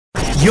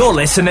You're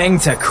listening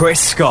to Chris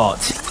Scott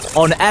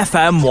on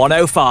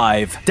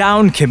FM105,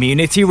 Down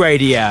Community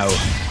Radio.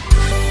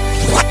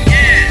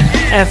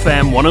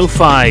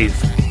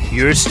 FM105,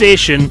 your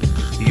station,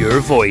 your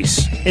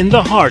voice, in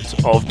the heart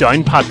of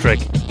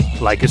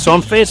Downpatrick. Like us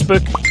on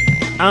Facebook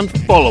and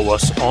follow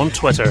us on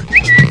Twitter.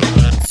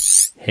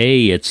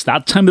 Hey, it's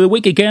that time of the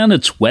week again.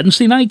 It's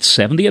Wednesday night,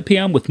 7 to 8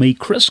 p.m. with me,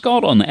 Chris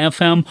Scott, on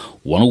FM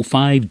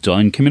 105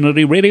 Down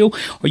Community Radio.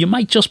 Or you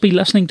might just be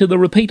listening to the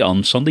repeat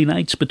on Sunday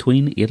nights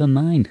between 8 and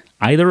 9.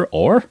 Either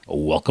or,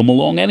 welcome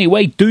along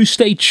anyway. Do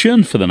stay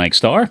tuned for the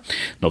next hour.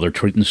 Another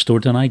treat in store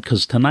tonight,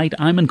 because tonight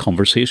I'm in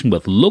conversation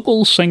with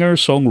local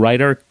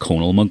singer-songwriter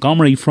Conal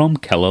Montgomery from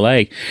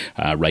Killyleagh,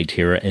 right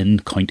here in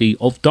County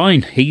of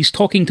Down. He's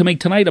talking to me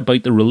tonight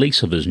about the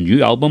release of his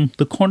new album,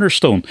 The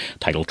Cornerstone.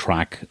 Title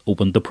track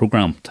opened the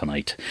programme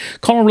tonight.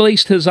 Conal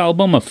released his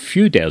album a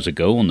few days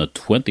ago on the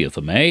 20th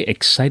of May.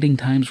 Exciting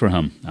times for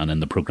him. And in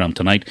the programme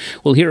tonight,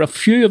 we'll hear a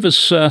few of his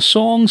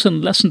songs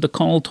and listen to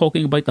Conal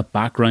talking about the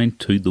background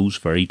to those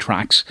very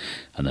tracks.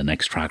 And the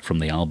next track from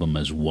the album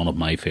is one of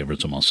my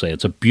favourites, I must say.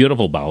 It's a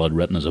beautiful ballad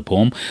written as a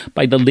poem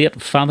by the late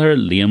Father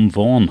Liam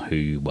Vaughan,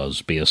 who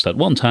was based at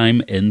one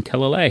time in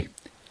Killyleagh.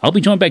 I'll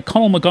be joined by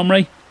Conal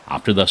Montgomery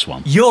after this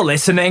one. You're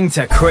listening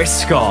to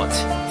Chris Scott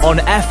on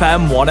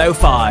FM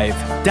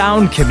 105,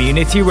 Down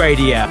Community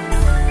Radio.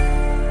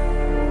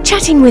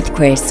 Chatting with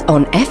Chris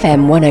on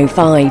FM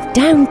 105,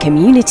 Down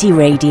Community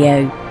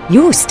Radio.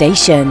 Your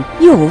station,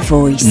 your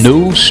voice.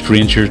 No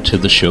stranger to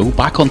the show.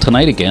 Back on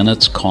tonight again,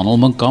 it's Conal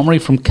Montgomery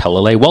from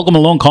Killyleagh. Welcome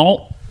along,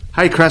 Conal.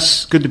 Hi,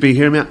 Chris. Good to be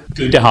here, mate.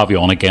 Good to have you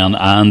on again.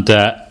 And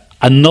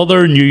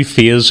another new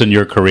phase in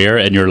your career,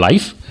 in your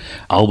life.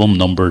 Album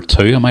number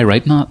 2, am I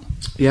right in that?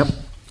 Yep.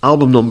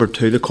 Album number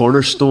 2, The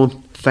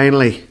Cornerstone.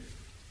 Finally,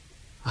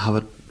 I have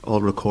it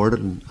all recorded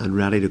and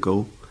ready to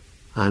go.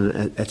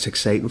 And it's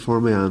exciting for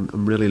me.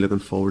 I'm really looking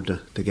forward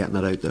to getting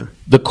it out there.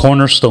 The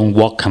Cornerstone,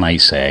 what can I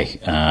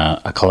say?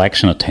 A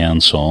collection of 10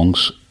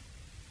 songs.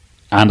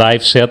 And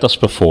I've said this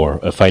before,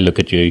 if I look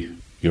at you,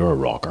 you're a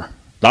rocker.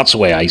 That's the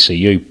way I see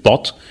you.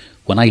 But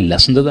when I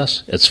listen to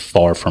this, it's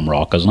far from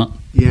rock, isn't it?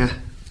 Yeah.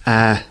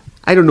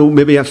 I don't know,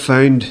 maybe I've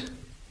found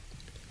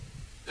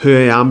who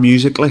I am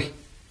musically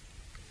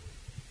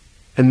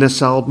in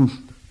this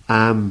album.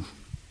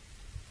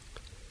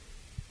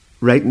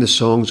 Writing the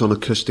songs on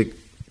acoustic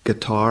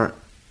guitar,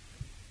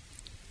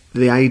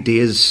 the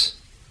ideas,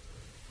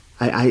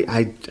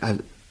 I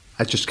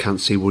just can't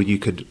see where you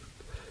could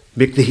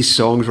make these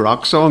songs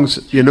rock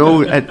songs, you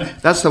know.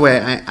 That's the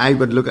way I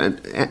would look at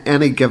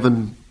any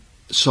given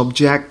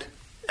subject.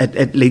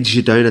 It leads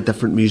you down a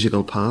different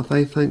musical path,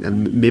 I think,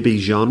 and maybe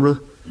genre.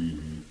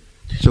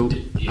 So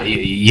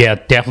yeah,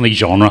 definitely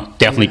genre,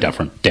 definitely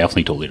different,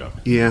 definitely totally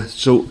different. Yeah,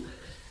 so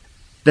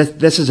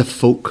this is a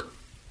folk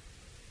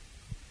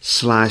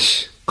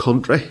 /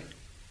 country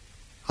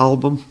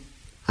album.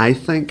 I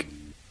think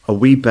a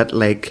wee bit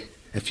like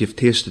if you've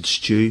tasted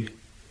stew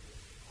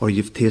or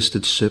you've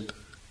tasted soup.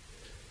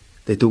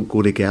 They don't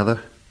go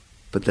together,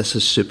 but this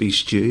is soupy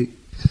stew.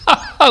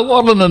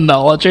 What an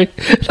analogy.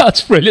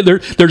 That's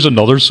brilliant. There's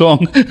another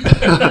song.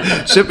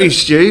 Soupy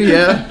stew,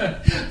 yeah.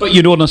 But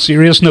you know, on a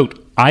serious note,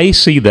 I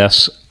see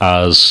this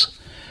as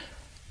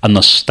a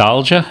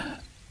nostalgia.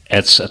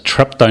 It's a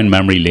trip down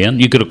memory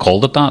lane. You could have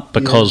called it that,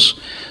 because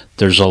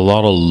there's a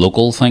lot of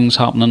local things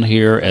happening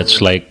here. It's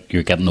like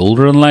you're getting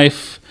older in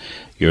life.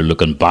 You're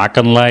looking back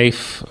in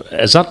life.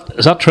 Is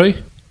that true?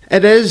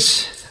 It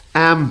is.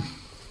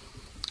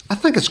 I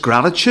think it's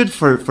gratitude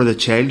for the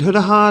childhood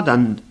I had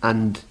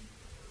and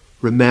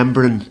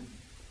remembering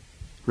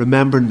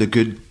the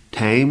good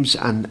times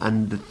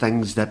and the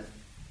things that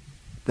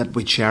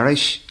we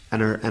cherish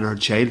in our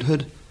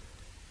childhood,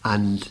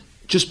 and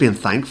just being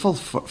thankful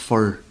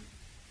for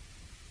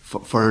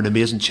an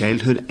amazing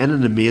childhood in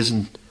an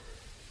amazing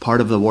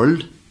part of the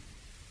world.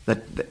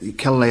 That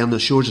Killyleagh on the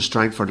shores of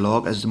Strangford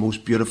Lough is the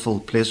most beautiful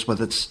place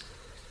with its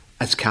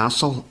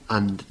castle,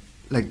 and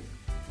like,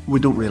 we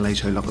don't realise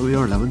how lucky we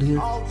are living here.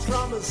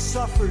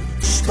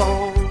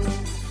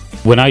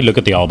 When I look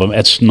at the album,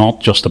 it's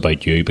not just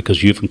about you,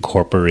 because you've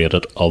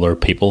incorporated other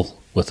people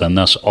within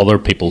this, other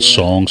people's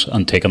songs,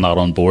 and taken that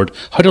on board.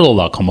 How did all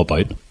that come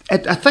about? I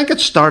think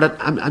it started,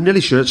 I'm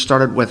nearly sure it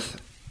started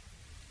with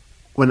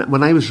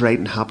when I was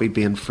writing Happy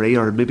Being Free,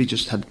 or maybe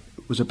just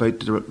was about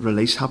to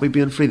release Happy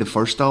Being Free, the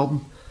first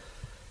album.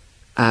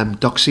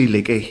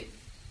 Killyleagh,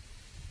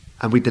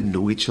 and we didn't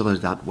know each other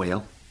that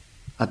well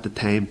at the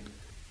time,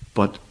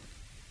 but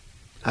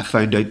I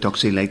found out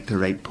Killyleagh liked to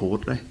write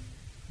poetry,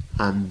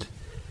 and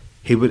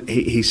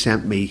he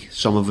sent me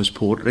some of his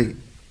poetry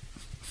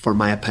for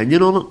my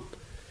opinion on it,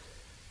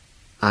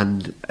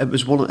 and it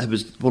was one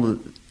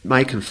of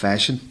My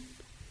Confession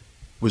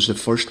was the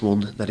first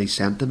one that he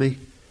sent to me.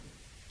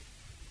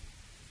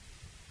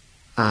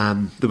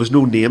 There was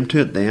no name to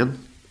it then,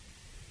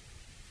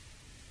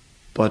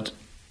 but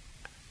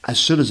as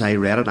soon as I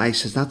read it, I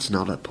said, that's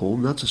not a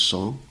poem, that's a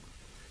song.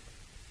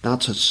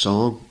 That's a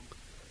song.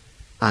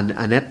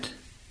 And it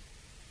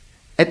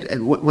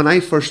When I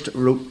first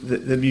wrote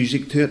the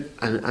music to it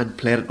and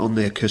played it on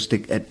the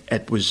acoustic,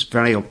 it was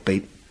very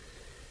upbeat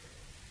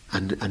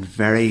and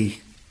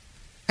very,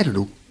 I don't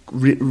know,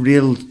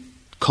 real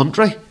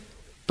country.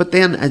 But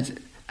then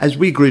as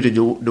we grew to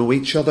know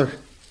each other,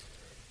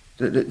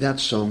 that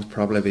song's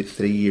probably about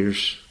 3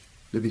 years,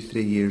 maybe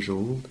 3 years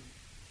old,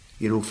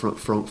 you know,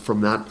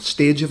 from that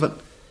stage of it.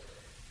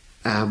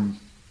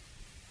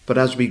 But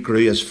as we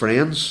grew as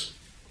friends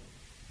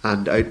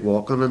and out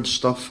walking and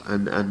stuff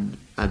and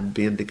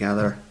being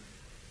together,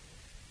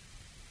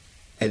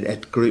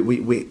 it grew.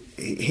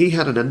 He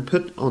had an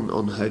input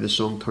on how the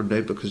song turned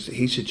out, because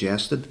he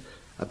suggested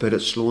about it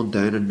slowing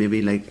down and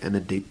maybe like in a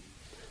deep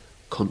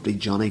country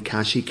Johnny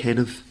Cashy kind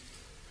of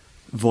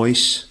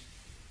voice,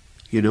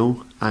 you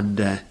know,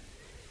 and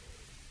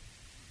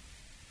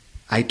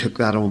I took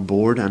that on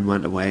board and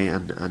went away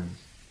and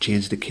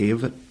changed the key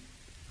of it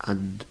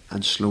and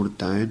slowed it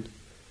down.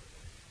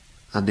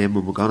 And then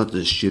when we got it to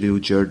the studio,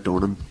 Jared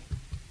Dornan,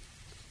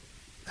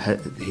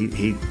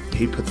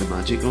 he put the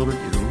magic on it,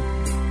 you know.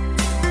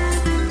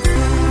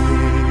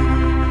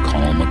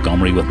 Conal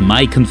Montgomery with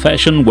My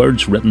Confession,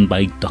 words written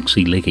by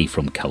Killyleagh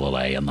from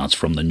Killyleagh, and that's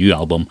from the new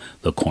album,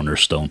 The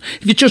Cornerstone.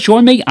 If you just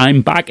joined me,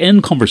 I'm back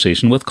in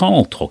conversation with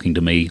Conal, talking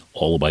to me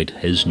all about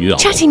his new album.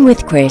 Chatting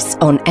with Chris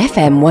on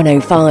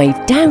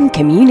FM105 Down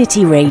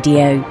Community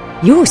Radio.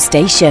 Your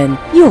station,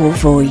 your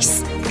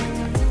voice.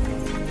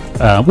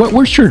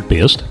 Where's Jared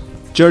based?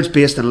 Jared's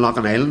based in Lough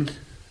Island.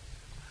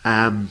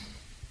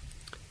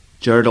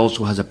 Jared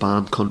also has a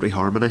band, Country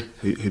Harmony,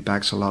 who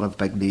backs a lot of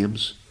big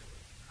names.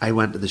 I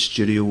went to the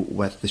studio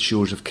with the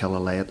Shores of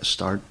Killyleagh at the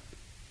start,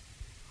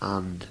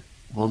 and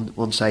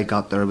once I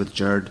got there with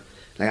Jared,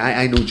 like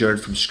I know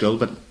Jared from school,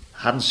 but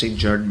hadn't seen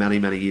Jared in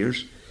many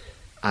years,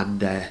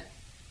 and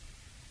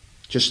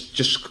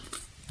just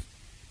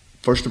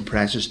first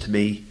impressions to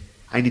me,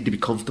 I need to be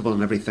comfortable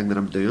in everything that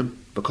I'm doing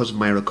because of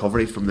my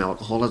recovery from the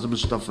alcoholism and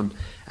stuff, and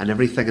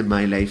everything in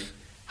my life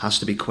has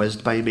to be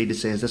quizzed by me to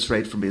say, is this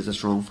right for me, is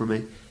this wrong for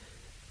me?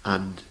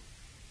 And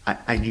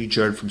I knew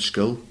Jared from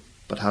school,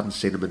 but hadn't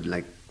seen him in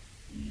like,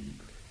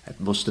 it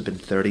must have been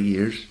 30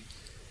 years.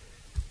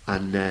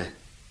 And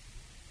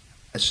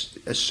as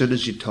soon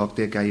as you talk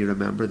to a guy, you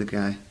remember the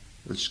guy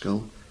in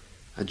school.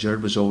 And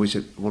Jared was always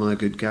one of the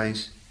good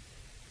guys,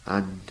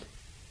 and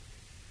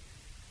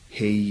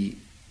he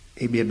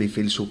made me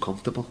feel so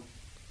comfortable,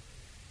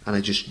 and I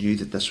just knew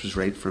that this was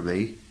right for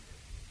me.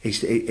 He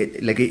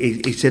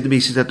said to me,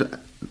 he said that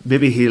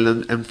maybe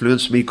he'll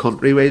influence me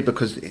country ways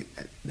because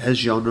his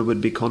genre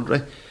would be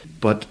country,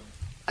 but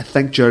I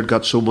think Jared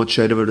got so much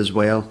out of it as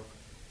well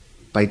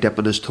by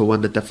dipping his toe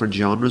into different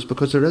genres,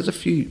 because there is a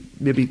few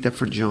maybe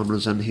different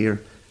genres in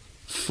here.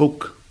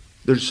 Folk,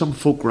 there's some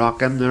folk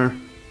rock in there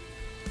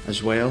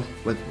as well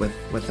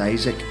with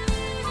Isaac.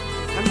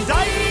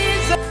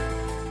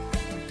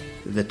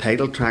 The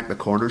title track, The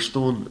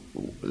Cornerstone,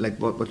 like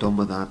what we've done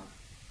with that,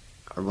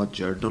 or what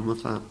Jared done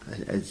with that,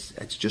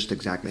 it's just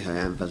exactly how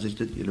I envisaged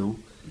it, you know.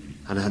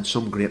 And I had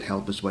some great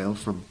help as well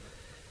from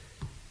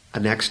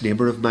an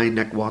ex-neighbour of mine,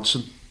 Nick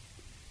Watson,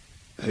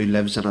 who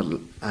lives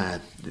in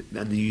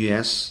the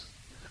US.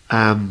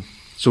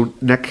 So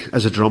Nick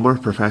is a drummer,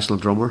 professional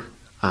drummer,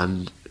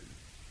 and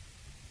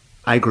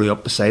I grew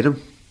up beside him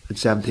in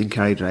 17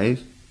 Carey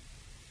Drive,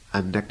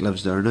 and Nick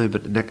lives there now,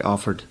 but Nick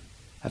offered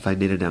if I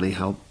needed any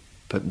help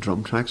putting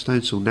drum tracks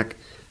down. So Nick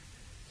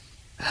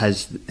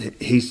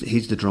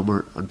he's the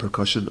drummer and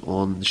percussion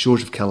on the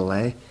Shores of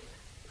Killyleagh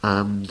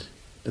and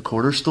The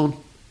Cornerstone.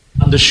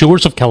 And The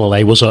Shores of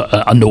Killyleagh was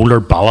an older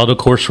ballad, of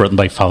course, written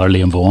by Father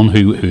Liam Vaughan,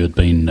 who had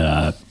been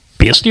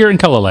based here in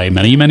Killyleagh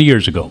many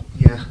years ago.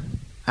 Yeah.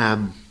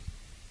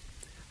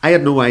 I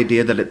had no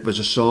idea that it was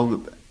a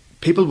song.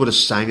 People would have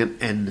sang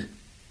it in,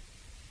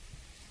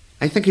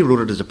 I think he wrote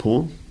it as a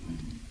poem.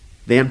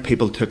 Then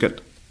people took it,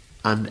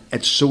 and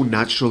it's so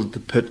natural to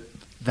put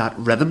that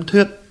rhythm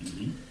to it,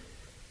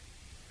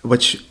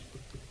 which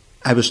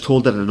I was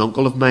told that an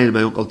uncle of mine,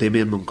 my uncle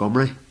Damien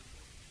Montgomery,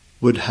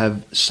 would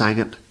have sang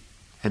it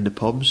in the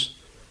pubs.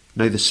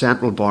 Now the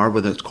central bar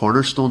with its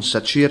cornerstone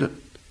situated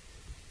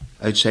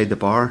outside the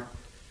bar,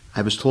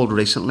 I was told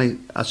recently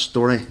a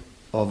story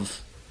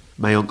of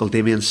my uncle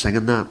Damien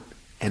singing that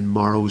in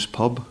Morrow's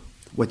pub,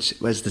 which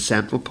was the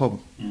central pub,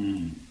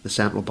 the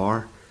central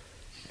bar.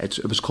 It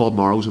was called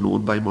Morrow's and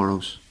owned by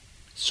Morrow's.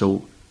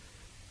 So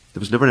there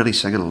was never any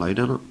singing allowed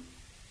in it.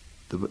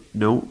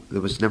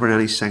 There was never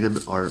any singing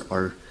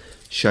or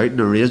shouting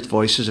or raised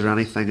voices or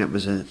anything. It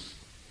was a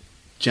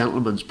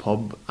gentleman's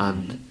pub,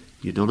 and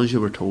you done as you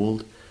were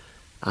told.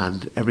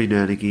 And every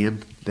now and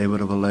again, they would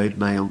have allowed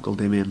my uncle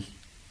Damien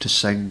to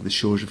sing The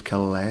Shores of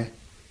Killyleagh.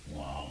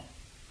 Wow!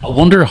 I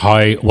wonder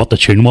what the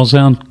tune was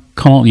then.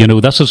 Conal, you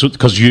know, this is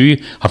because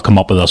you have come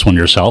up with this one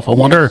yourself. I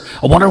wonder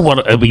what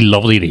it'd be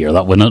lovely to hear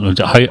that, wouldn't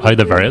it? How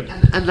they vary it.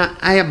 And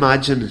I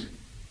imagine,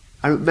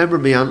 I remember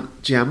my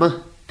Aunt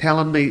Gemma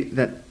telling me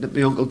that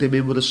my uncle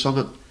Damien would have sung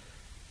it,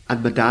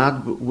 and my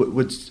dad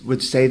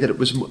would say that it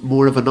was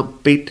more of an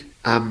upbeat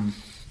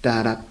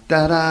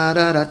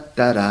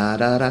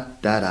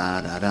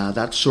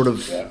that sort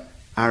of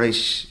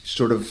Irish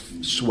sort of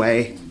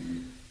sway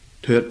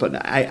to it. But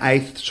I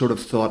sort of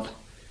thought,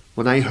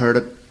 when I heard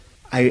it,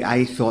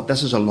 I thought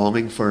this is a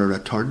longing for a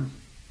return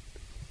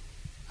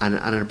and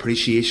an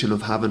appreciation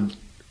of having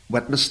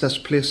witnessed this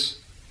place.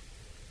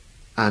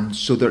 And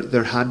so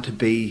there had to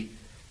be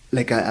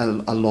like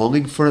a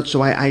longing for it. So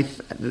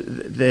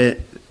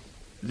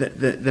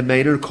the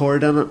minor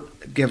chord in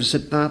it gives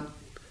it that.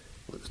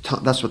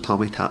 That's what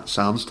Tommy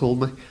Sands told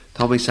me.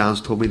 Tommy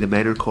Sands told me the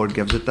minor chord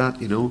gives it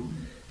that, you know.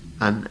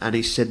 And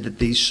he said that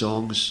these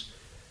songs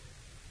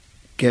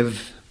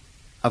give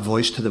a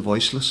voice to the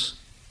voiceless,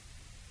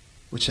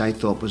 which I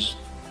thought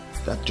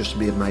that just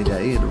made my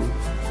day, you know.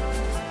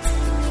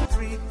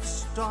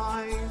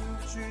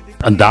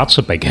 And that's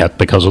a big hit,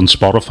 because on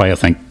Spotify, I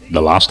think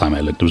the last time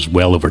I looked, there was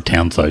well over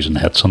 10,000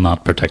 hits on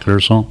that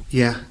particular song.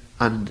 Yeah,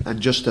 and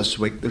just this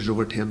week there's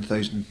over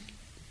 10,000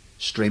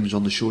 streams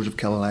on the shores of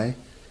Killyleagh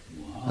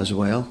as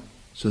well.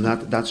 So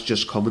that's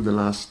just come in the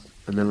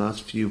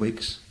last few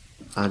weeks,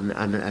 and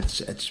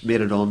it's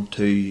made it on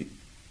to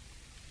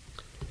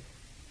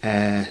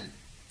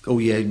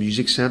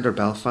Music Centre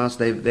Belfast.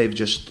 They've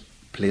just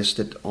placed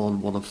it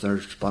on one of their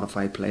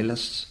Spotify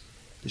playlists.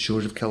 The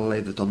shores of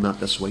Killyleagh, they've done that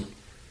this week.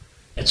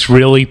 It's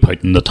really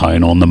putting the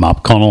town on the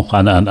map, Conal,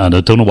 and I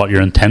don't know what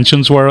your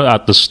intentions were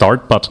at the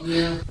start, but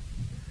yeah,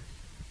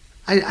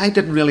 I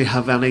didn't really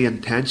have any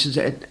intentions.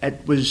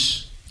 It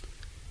was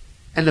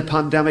in the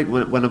pandemic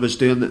when I was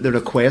doing the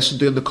requests and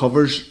doing the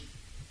covers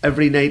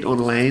every night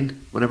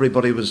online when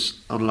everybody was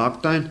on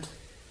lockdown.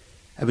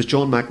 It was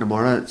John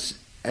McNamara.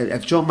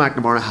 If John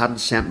McNamara hadn't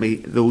sent me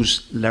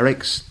those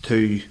lyrics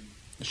to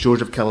the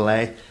shores of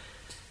Killyleagh,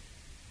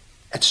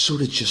 it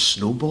sort of just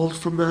snowballed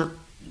from that.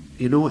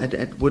 You know,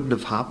 it wouldn't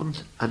have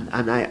happened.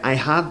 And I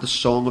had the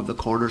song of the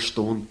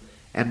Cornerstone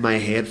in my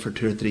head for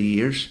 2 or 3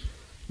 years.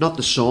 Not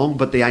the song,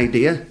 but the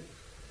idea.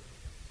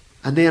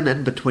 And then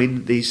in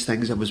between these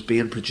things, I was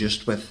being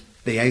produced with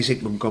the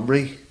Isaac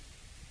Montgomery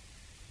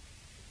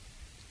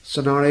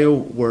scenario,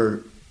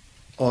 where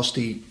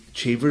Austin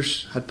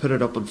Cheevers had put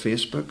it up on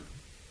Facebook,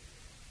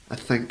 I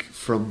think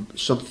from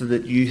something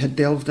that you had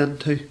delved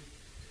into.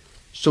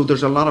 So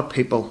there's a lot of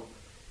people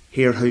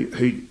here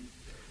who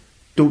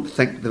don't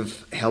think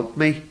they've helped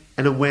me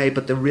in a way,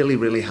 but they really,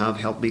 really have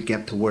helped me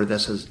get to where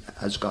this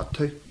has got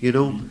to, you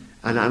know. Mm-hmm.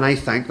 And I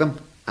thank them,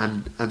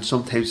 and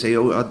sometimes say,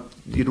 oh,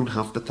 you don't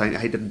have to thank,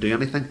 I didn't do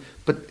anything.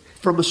 But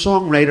from a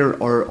songwriter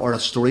or a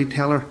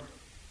storyteller,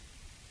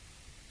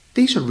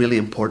 these are really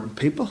important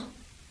people.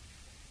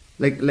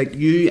 Like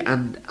you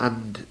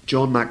and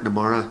John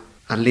McNamara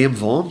and Liam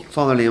Vaughan,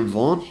 Father Liam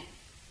Vaughan.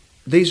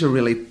 These are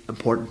really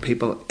important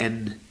people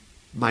in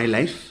my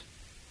life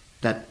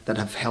that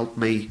have helped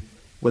me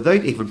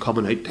without even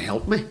coming out to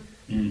help me.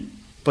 Mm.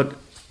 But,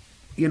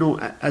 you know,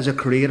 as a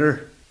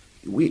creator,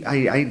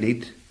 I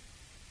need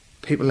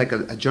people, like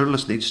a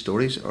journalist needs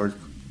stories, or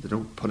they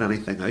don't put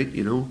anything out,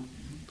 you know.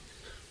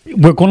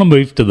 We're going to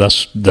move to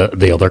this,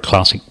 the other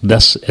classic,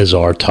 This Is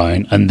Our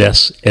Town, and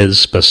this is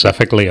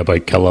specifically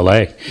about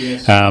Killyleagh.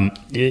 Yes.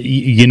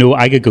 You know,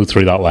 I could go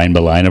through that line by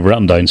line. I've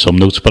written down some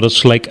notes, but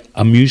it's like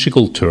a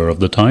musical tour of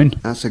the town.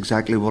 That's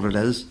exactly what it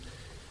is.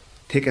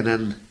 Taken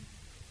in,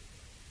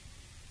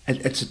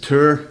 it's a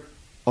tour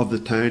of the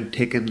town,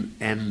 taken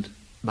in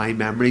my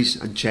memories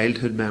and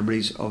childhood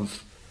memories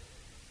of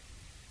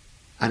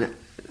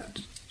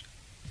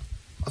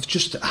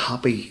just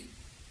happy,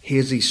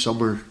 hazy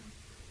summer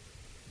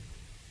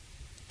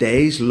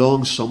days,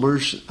 long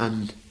summers,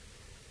 and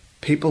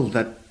people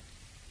that,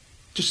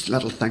 just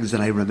little things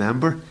that I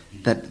remember,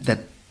 that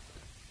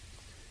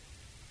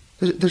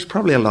there's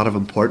probably a lot of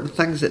important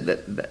things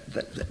that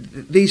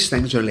these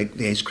things are like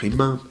the ice cream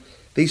man.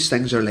 These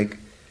things are like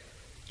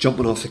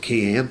jumping off the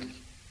quay end,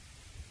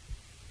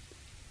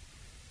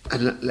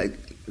 and like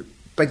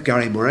Big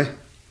Gary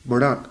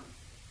Murdoch.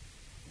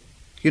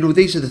 You know,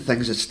 these are the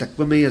things that stick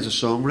with me as a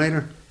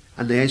songwriter,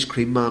 and the ice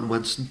cream man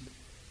Winston.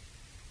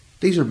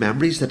 These are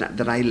memories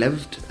that I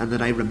lived and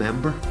that I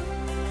remember.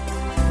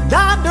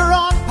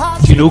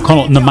 Do you know,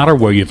 Conal, no matter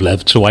where you've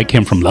lived, so I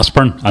came from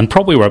Lisburn, and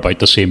probably were about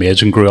the same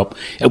age and grew up,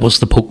 it was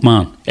the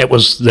Pokeman. It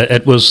was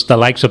the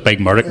likes of Big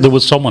Murdoch. Yes. There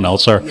was someone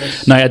else there.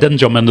 Yes. Now, I didn't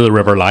jump into the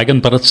River Lagan,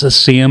 but it's the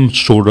same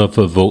sort of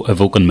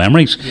evoking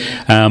memories.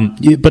 Yeah.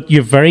 But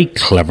you very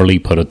cleverly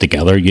put it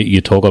together.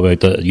 You talk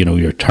about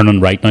you're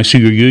turning right now, so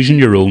you're using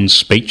your own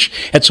speech.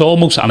 It's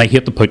almost, and I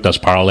hate to put this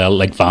parallel,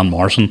 like Van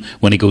Morrison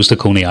when he goes to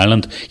Coney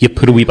Island. You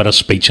put a wee bit of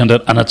speech into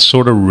it, and it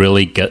sort of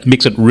really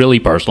makes it really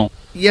personal.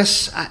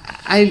 Yes,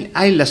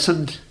 I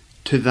listened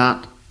to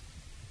that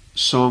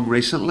song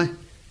recently,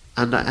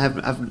 and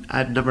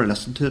I've never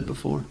listened to it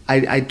before.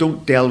 I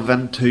don't delve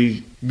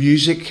into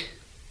music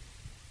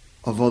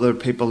of other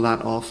people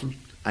that often.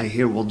 I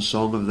hear one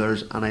song of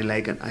theirs and I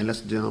like it. I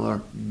listen to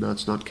another, no,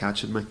 it's not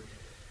catching me.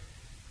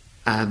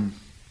 I'm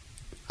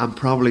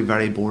probably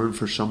very boring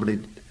for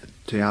somebody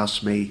to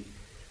ask me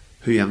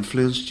who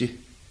influenced you.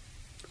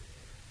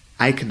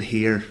 I can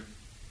hear,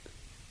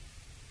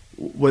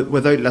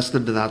 without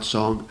listening to that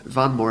song,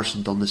 Van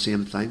Morrison done the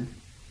same thing.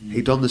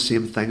 He done the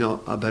same thing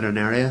about an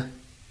area,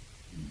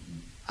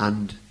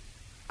 and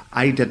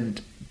I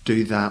didn't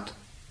do that.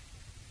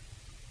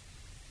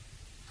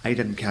 I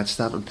didn't catch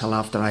that until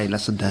after I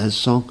listened to his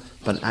song.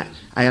 But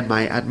I had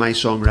my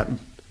song written.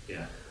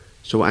 Yeah.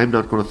 So I'm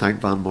not going to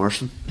thank Van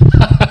Morrison.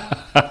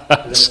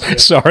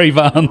 Sorry,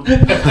 Van.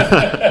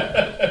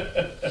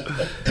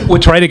 We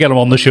tried to get him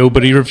on the show,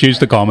 but he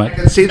refused to comment.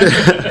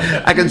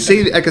 I can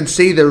see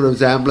the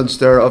resemblance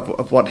there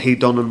of what he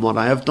done and what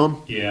I have done.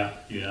 Yeah.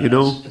 You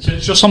know, it's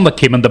just something that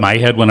came into my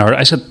head when I heard.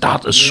 I said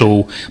that is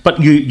so. But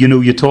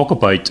you talk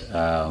about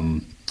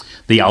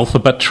the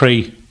alphabet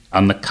tree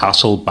and the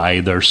castle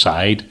by their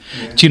side.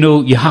 Yeah. Do you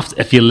know, you have to,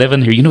 if you live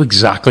in here, you know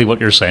exactly what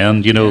you're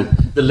saying. You know,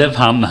 they live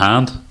hand in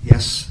hand.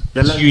 Yes,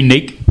 it's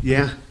unique.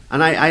 Yeah,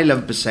 and I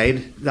live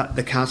beside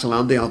the castle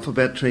and the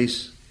alphabet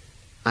trees,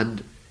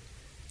 and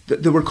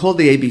they were called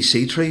the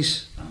ABC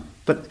trees.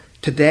 But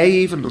today,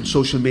 even on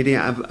social media,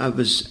 I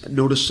was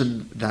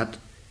noticing that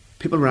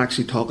people were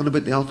actually talking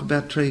about the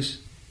alphabet trees.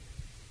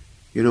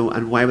 You know,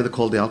 and why were they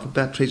called the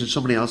alphabet trees? And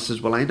somebody else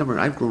says, well,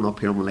 I've grown up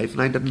here all my life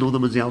and I didn't know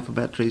them as the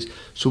alphabet trees.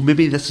 So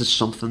maybe this is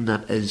something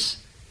that is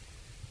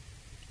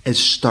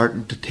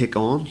starting to take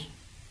on.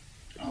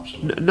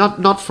 Absolutely.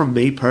 Not from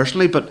me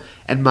personally, but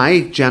in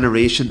my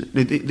generation,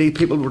 the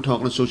people who were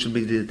talking on social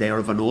media today are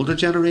of an older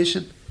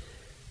generation.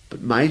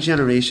 But my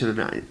generation,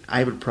 and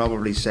I would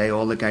probably say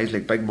all the guys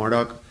like Big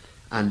Murdoch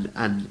and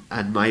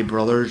my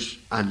brothers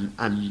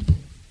and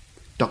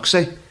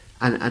Duxie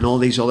and all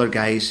these other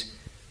guys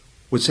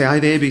would say,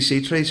 the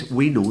ABC trees,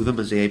 we know them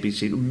as the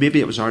ABC. Maybe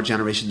it was our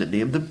generation that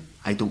named them,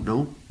 I don't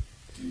know.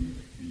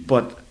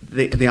 But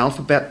the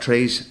alphabet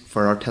trees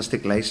for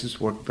artistic license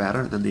work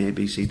better than the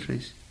ABC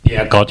trees.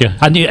 Yeah, got you.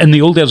 And in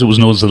the old days it was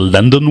known as the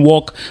Linden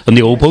Walk and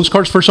the old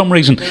postcards for some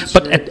reason. That's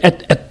but right.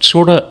 it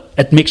sort of,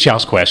 it makes you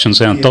ask questions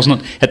then, doesn't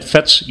it? It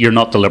fits, you're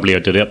not deliberately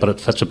out to do it, but it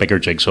fits a bigger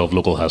jigsaw of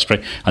local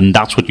history. And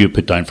that's what you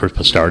put down for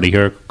posterity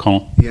here,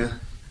 Conal. Yeah.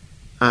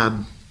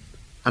 And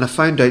I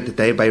found out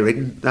today by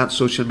reading that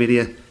social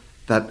media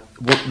that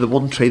the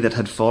one tree that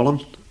had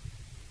fallen,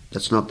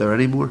 that's not there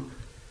anymore,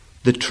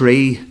 the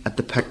tree at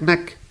the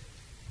picnic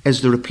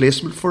is the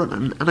replacement for it,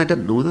 and I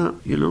didn't know that,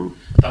 you know.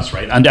 That's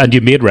right, and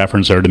you made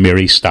reference there to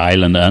Mary's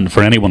style, and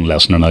for anyone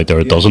listening out there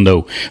that doesn't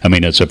know, I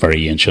mean, it's a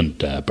very ancient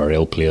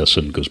burial place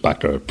and goes back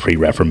to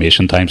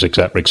pre-Reformation times,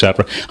 etc.,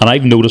 etc. And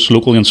I've noticed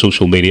locally on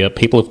social media,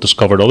 people have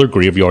discovered other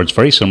graveyards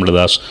very similar to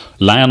this,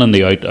 lying in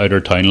the outer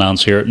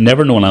townlands here,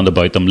 never known anything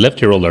about them, lived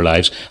here all their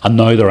lives, and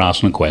now they're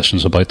asking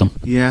questions about them.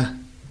 Yeah.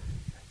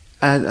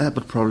 That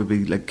would probably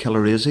be like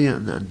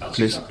Killyleagh and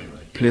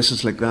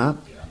places like that.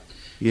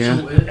 Yeah.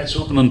 So it's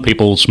opening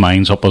people's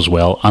minds up as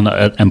well, and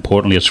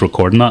importantly, it's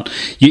recording that.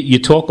 You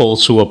talk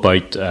also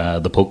about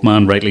the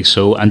Pokeman, rightly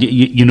so, and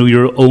you know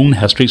your own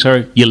history,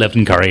 sir. You lived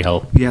in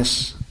Carryhill.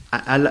 Yes,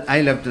 I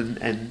lived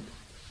in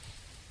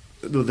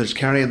there's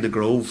Carry in the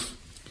Grove,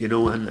 you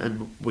know,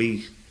 and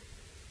we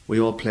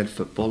all played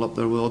football up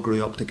there. We all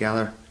grew up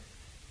together,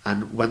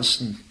 and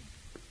Winston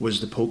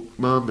was the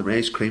Pokeman, the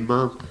ice cream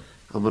man.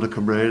 I'm going to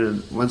come round,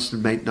 and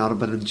Winston might not have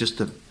been in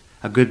just a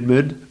good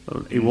mood.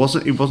 Well, he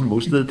wasn't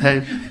most of the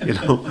time, you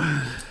know.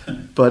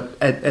 But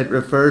it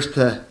refers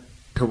to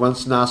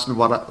Winston asking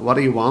what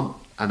do you want,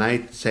 and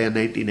I say a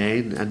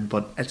 99,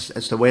 but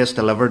it's the way it's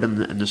delivered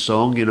in the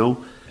song, you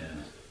know. Yeah.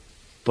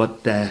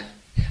 But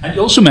and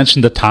you also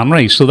mentioned the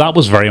tannery, so that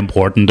was very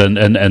important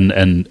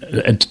in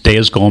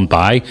days gone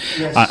by.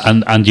 Yes.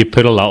 And you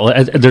put a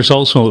lot. There's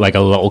also like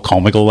a little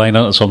comical line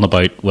in it, something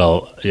about,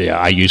 well, yeah,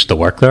 I used to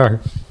work there.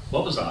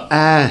 What was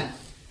that?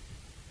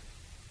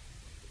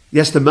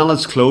 Yes, the mill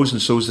is closed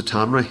and so's the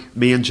tannery.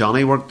 Me and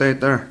Johnny worked out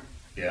there.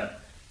 Yeah.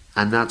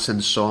 And that's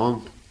in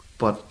song,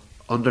 but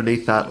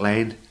underneath that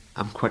line,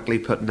 I'm quickly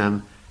putting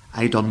in,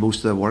 I done most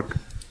of the work.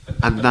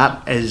 And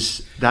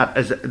that's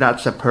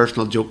a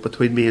personal joke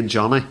between me and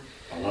Johnny.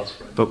 Oh, that's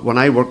right. But when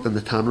I worked in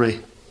the tannery,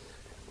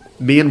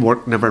 me and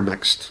work never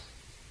mixed.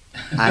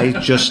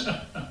 It's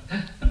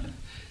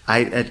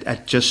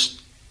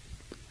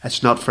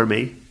not for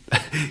me,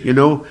 you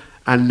know.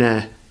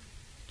 And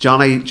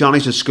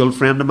Johnny's a school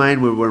friend of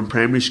mine. We were in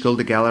primary school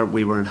together.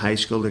 We were in high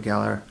school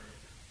together.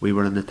 We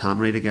were in the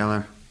tannery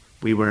together.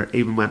 We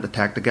even went to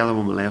tech together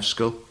when we left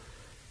school.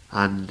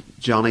 And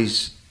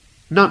Johnny's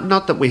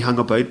not that we hung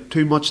about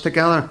too much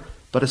together,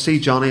 but I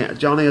see Johnny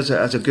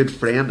as a good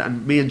friend,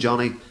 and me and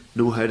Johnny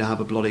know how to have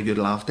a bloody good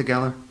laugh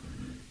together,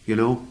 you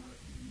know.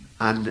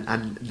 And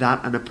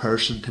that in a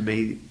person to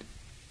me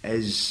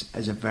is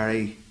a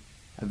very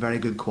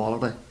good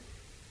quality.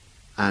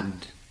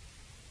 And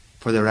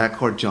for the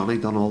record, Johnny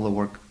done all the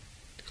work.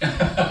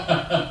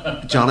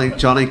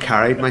 Johnny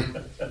carried me,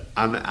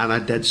 and I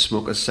did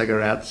smoke his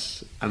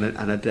cigarettes, and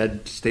I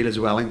did steal his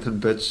Wellington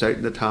boots out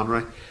in the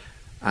tannery,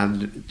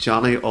 and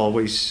Johnny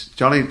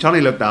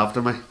looked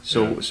after me.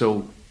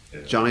 So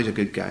Johnny's a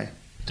good guy.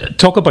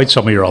 Talk about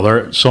some of your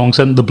other songs.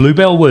 In the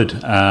Bluebell Wood,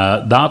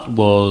 that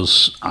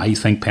was, I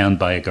think, penned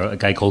by a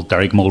guy called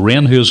Derek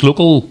Mulrain, who has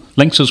local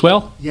links as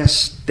well.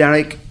 Yes,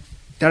 Derek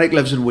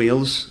lives in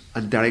Wales.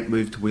 And Derek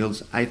moved to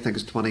Wales, I think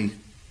it's 25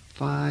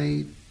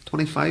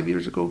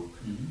 years ago.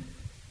 Mm-hmm.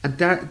 And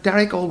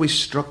Derek always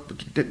struck.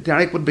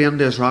 Derek would be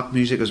into his rock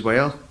music as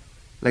well.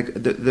 Like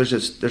there's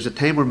a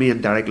time where me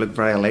and Derek look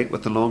very alike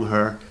with the long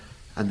hair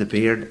and the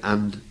beard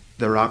and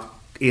the rock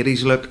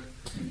 80s look,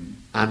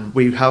 and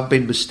we have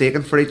been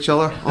mistaken for each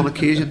other on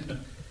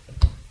occasion.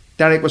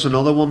 Derek was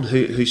another one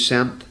who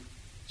sent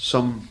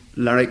some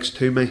lyrics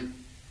to me.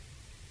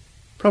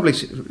 Probably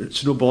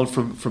snowballed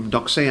from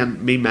Duxie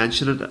and me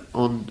mentioning it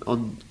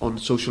on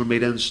social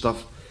media and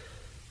stuff.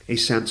 He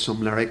sent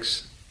some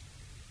lyrics,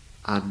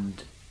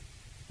 and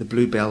the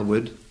Bluebell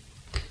Wood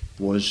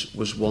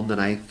was one that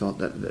I thought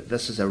that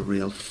this is a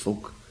real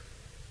folk.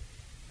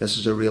 This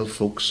is a real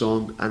folk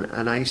song,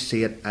 and I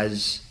see it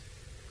as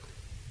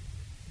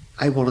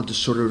I wanted to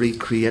sort of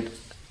recreate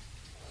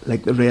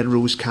like the Red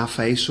Rose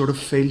Cafe sort of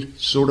feel,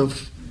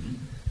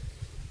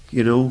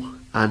 you know,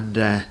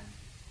 and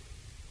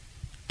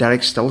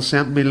Derek still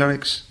sent me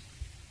lyrics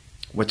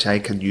which I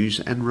can use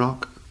in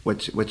rock,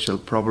 which will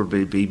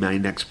probably be my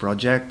next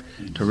project,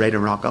 to write a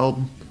rock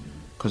album,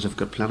 because I've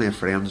got plenty of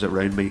friends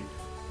around me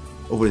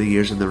over the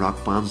years in the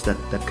rock bands that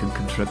can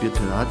contribute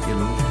to that, you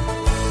know.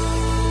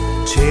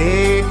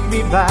 Take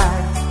me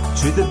back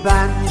to the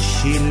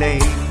Banshee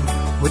Lane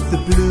with the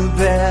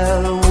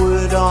bluebell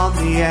wood on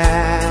the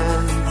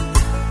end.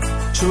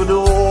 To an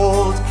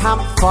old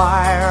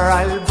campfire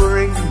I'll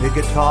bring the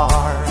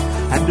guitar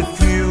and a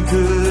few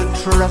good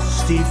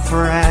trusty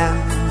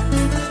friends.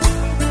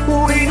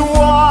 We'd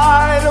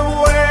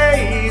while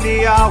away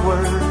the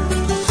hours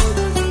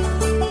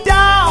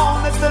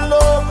down at the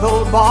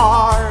local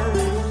bars.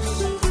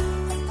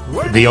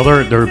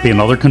 There would be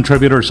another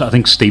contributors, I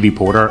think Stevie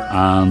Porter,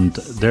 and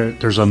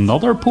there's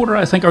another Porter,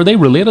 I think. Are they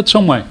related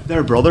some way?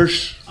 They're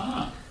brothers.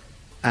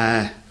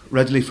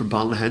 Originally from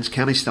Ballynahinch.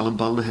 Kenny's still in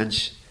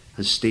Ballynahinch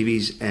and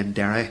Stevie's in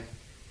Derry.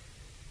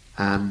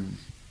 And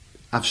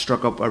I've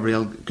struck up a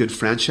real good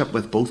friendship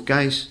with both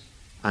guys,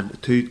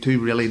 and two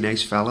really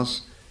nice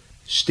fellas.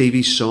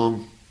 Stevie's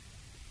song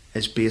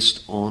is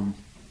based on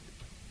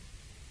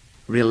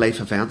real life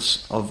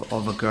events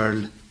of a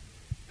girl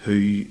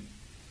who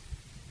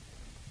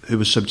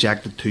was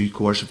subjected to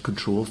coercive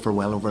control for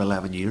well over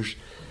 11 years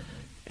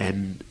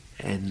in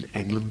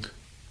England,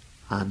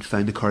 and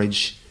found the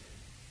courage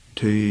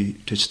to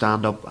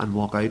stand up and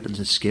walk out and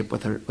escape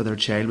with her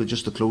child with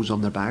just the clothes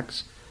on their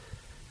backs.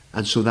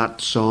 And so that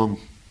song,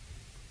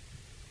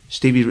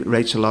 Stevie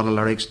writes a lot of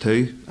lyrics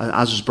too,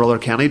 as his brother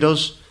Kenny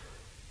does.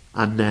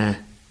 And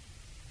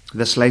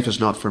This Life Is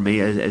Not For Me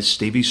is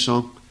Stevie's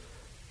song,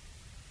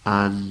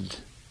 and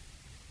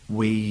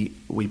we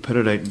put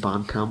it out in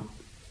Bandcamp,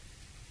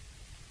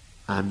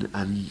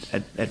 and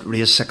it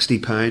raised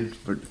 £60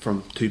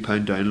 from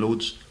 £2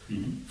 downloads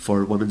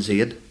for Women's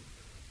Aid.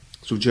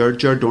 So Jared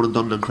Doran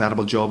done an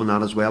incredible job on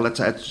that as well. It's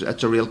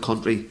a real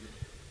country,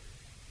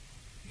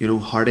 you know,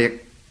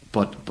 heartache,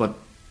 but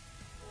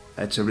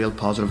it's a real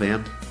positive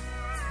end.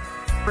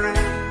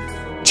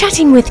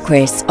 Chatting with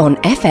Chris on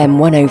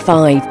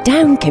FM105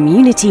 Down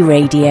Community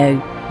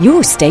Radio.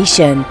 Your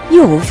station,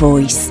 your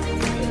voice.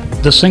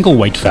 The Single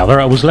White Feather,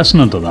 I was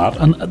listening to that,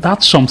 and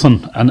that's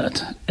something, and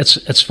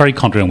it's very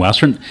country and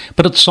western,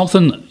 but it's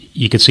something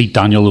you could see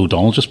Daniel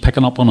O'Donnell just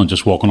picking up on and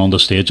just walking on the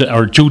stage,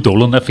 or Joe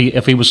Dolan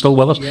if he was still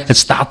with us. Yes.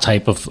 It's that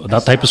type of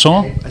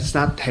song. It's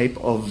that type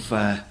of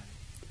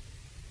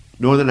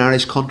Northern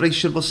Irish country,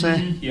 should we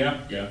say?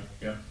 Yeah.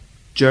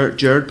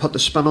 Jared put the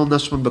spin on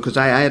this one, because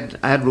I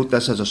had wrote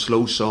this as a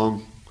slow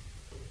song.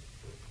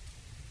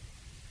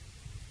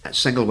 A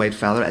Single White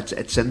Feather,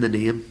 it's in the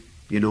name,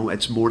 you know,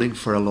 it's mourning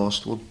for a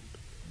lost one.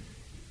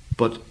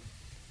 But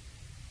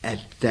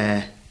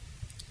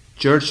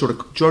Jared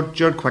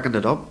quickened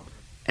it up.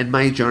 In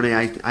my journey,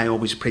 I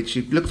always preach,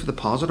 you look for the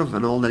positive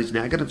in all these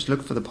negatives,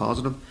 look for the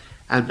positive.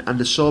 And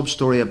the sob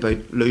story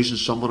about losing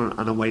someone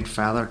and a white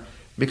feather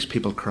makes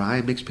people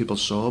cry, makes people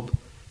sob.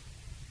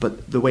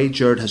 But the way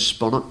Jared has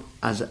spun it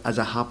as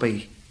a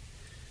happy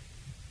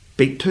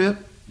beat to it,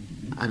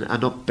 and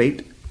an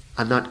upbeat,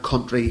 and that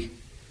country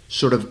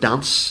sort of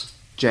dance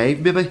jive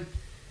maybe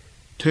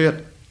to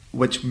it,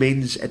 which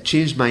means it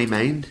changed my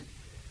mind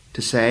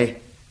to say,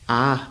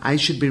 I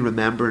should be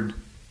remembering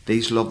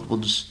these loved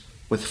ones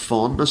with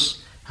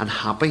fondness and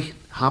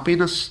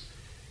happiness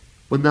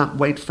when that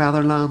white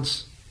feather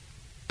lands,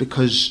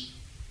 because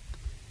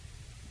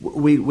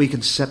we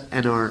can sit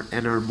in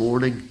our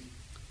mourning.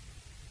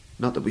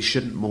 Not that we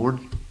shouldn't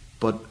mourn,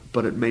 but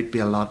it might be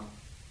a lot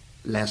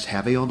less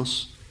heavy on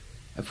us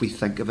if we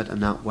think of it in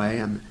that way.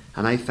 And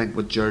I think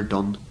what Jared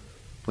done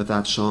with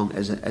that song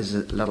is a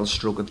little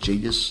stroke of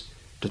genius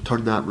to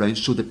turn that round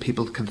so that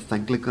people can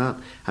think like that.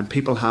 And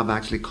people have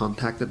actually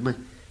contacted me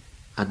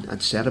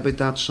and said about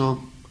that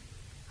song,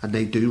 and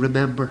they do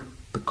remember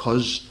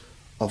because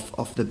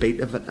of the beat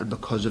of it, and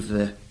because of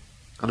and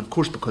of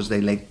course because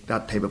they like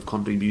that type of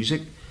country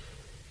music.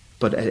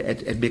 But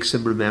it makes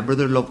them remember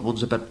their loved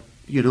ones a bit,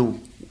 you know,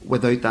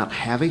 without that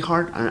heavy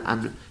heart,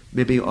 and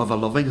maybe of a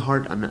loving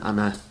heart and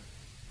a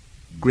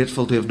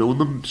grateful to have known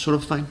them sort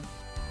of thing.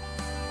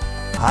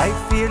 I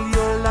feel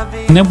your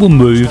loving. And then we'll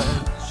move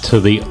to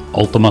the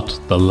ultimate,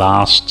 the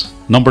last,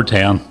 number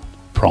 10,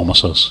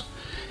 Promises.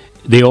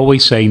 They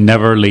always say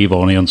never leave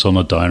audience on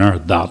a downer.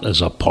 That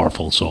is a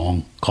powerful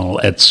song, Conal.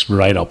 It's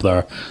right up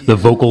there. Yeah. The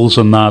vocals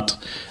on that,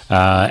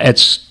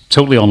 it's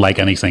totally unlike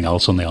anything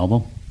else on the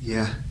album.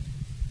 Yeah.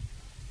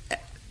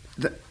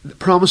 The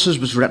Promises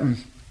was written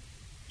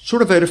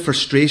sort of out of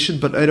frustration,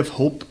 but out of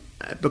hope,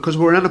 because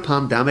we were in a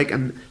pandemic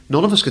and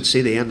none of us could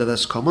see the end of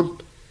this coming.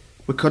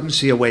 We couldn't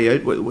see a way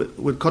out.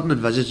 We couldn't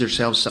envisage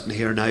ourselves sitting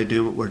here now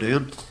doing what we're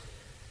doing.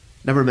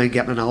 Never mind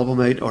getting an album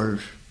out, or,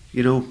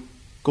 you know,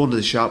 going to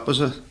the shop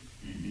was a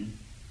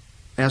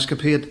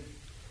escapade.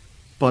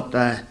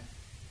 But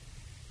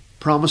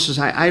Promises,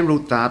 I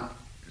wrote that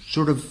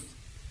sort of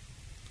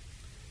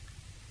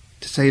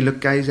to say,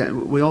 look guys,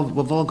 we've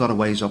all got a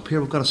ways up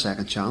here. We've got a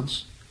second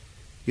chance.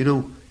 You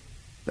know,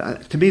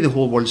 to me the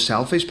whole world's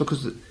selfish,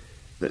 because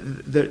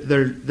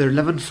they're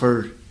living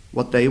for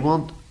what they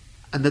want,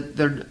 and that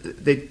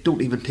they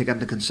don't even take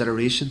into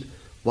consideration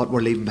what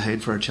we're leaving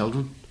behind for our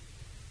children.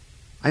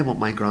 I want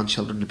my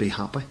grandchildren to be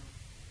happy.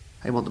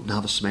 I want them to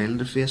have a smile on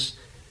their face.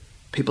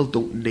 People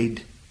don't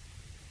need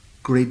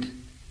greed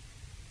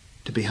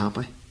to be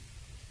happy.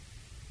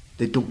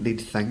 They don't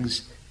need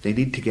things. They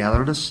need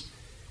togetherness.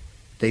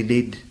 They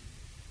need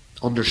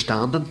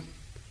understanding.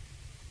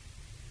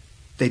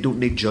 They don't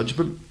need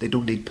judgment. They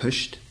don't need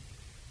pushed.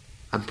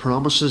 And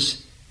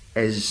Promises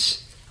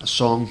is a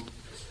song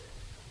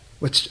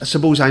which I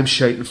suppose I'm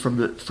shouting from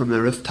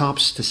the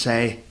rooftops to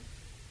say,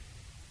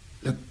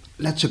 look,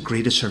 let's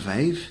agree to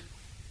survive.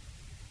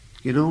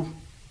 You know,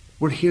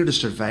 we're here to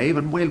survive,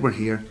 and while we're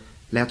here,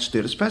 let's do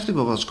it, especially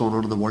with what's going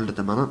on in the world at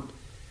the minute.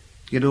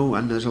 You know,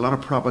 and there's a lot of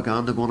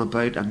propaganda going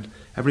about, and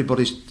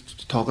everybody's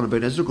talking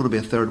about, is there going to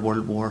be a third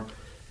world war?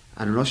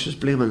 And Russia's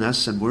blaming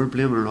this, and we're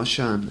blaming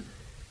Russia,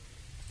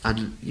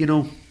 and you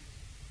know,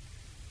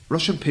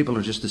 Russian people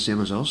are just the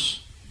same as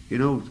us. You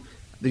know,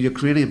 the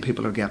Ukrainian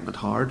people are getting it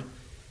hard,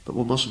 but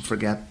we mustn't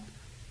forget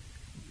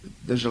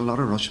there's a lot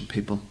of Russian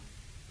people.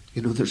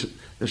 You know,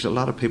 there's a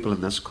lot of people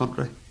in this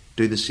country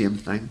do the same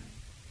thing.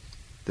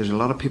 There's a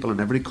lot of people in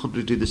every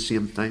country do the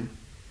same thing.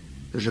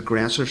 There's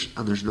aggressors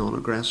and there's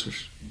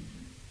non-aggressors.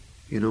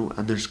 You know,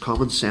 and there's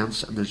common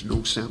sense and there's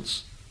no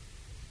sense.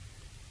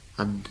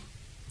 And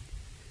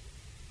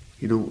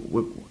you know,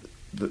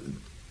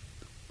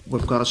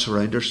 we've got to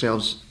surround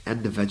ourselves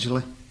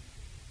individually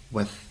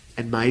with,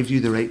 in my view,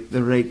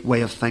 the right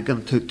way of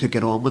thinking to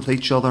get on with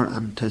each other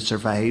and to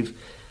survive,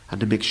 and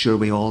to make sure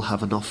we all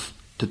have enough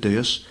to do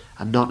us,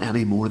 and not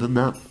any more than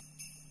that.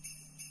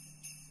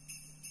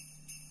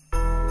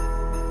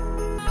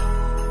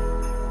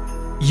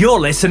 You're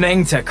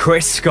listening to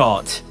Chris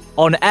Scott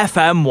on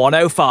FM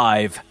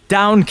 105,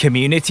 Down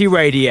Community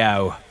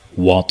Radio.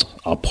 What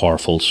a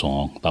powerful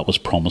song. That was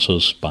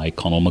Promises by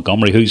Conal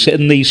Montgomery, who's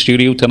in the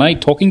studio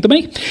tonight talking to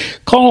me.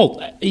 Conal,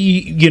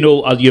 you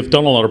know, you've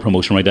done a lot of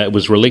promotion right there. It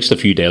was released a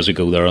few days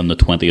ago there on the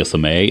 20th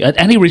of May.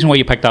 Any reason why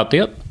you picked that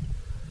date?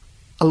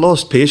 I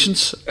lost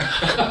patience.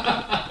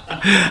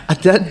 I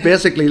did,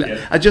 basically.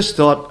 Yeah. I just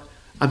thought,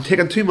 I'm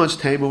taking too much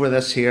time over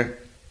this here.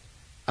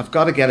 I've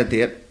got to get a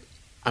date.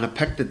 And I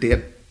picked the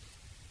date.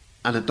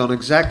 And I'd done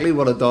exactly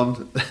what I'd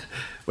done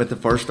with the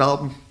first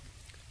album.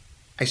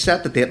 I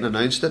set the date and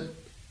announced it,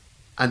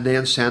 and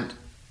then sent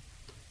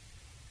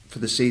for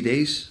the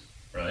CDs.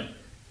 Right.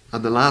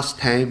 And the last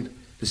time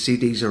the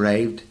CDs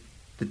arrived,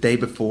 the day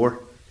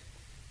before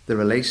the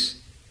release.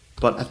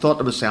 But I thought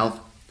to myself,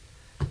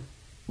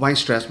 why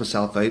stress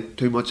myself out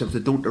too much if they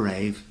don't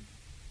arrive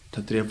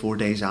till 3 or 4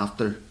 days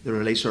after the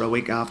release, or a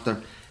week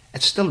after?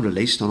 It's still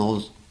released on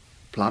all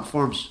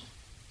platforms.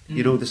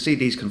 You know, the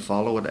CDs can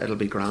follow it, it'll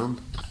be grand.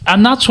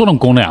 And that's what I'm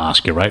going to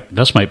ask you, right?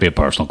 This might be a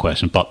personal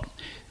question, but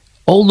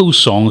all those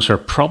songs are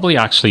probably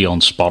actually on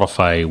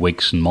Spotify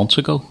weeks and months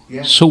ago.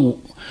 Yeah. So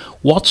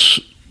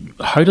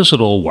how does it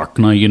all work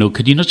now? You know,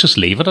 could you not just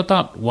leave it at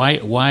that?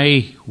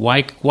 Why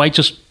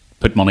just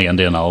put money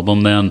into an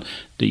album then?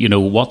 You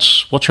know,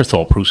 what's your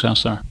thought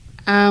process there?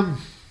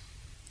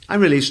 I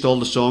released all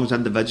the songs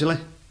individually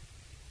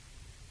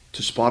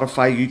to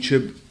Spotify,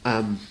 YouTube,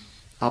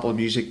 Apple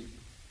Music,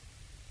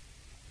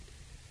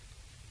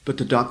 but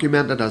to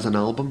document it as an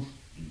album.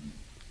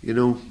 You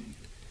know,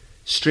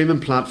 streaming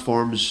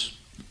platforms,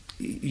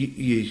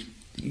 you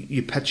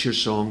pitch your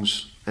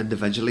songs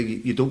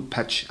individually. You don't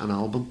pitch an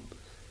album.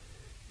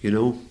 You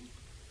know,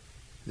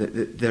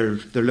 they're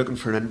looking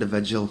for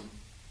individual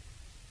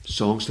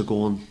songs to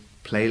go on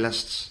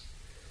playlists.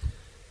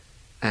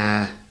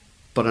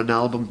 But an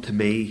album to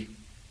me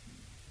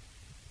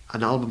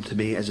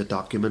is a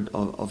document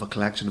of a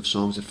collection of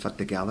songs that fit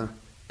together,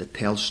 that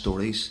tell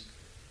stories.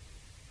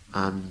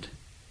 And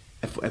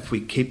if we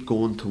keep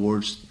going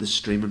towards the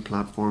streaming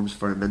platforms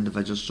for an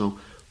individual song,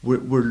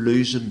 we're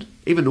losing,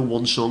 even though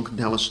one song can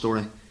tell a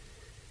story.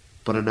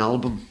 But an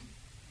album,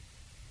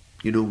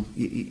 you know,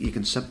 you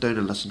can sit down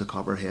and listen to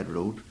Copperhead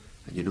Road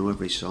and you know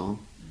every song.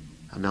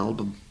 An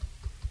album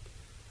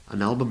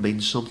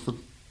means something.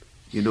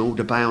 You know,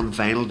 to buy on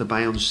vinyl, to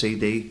buy on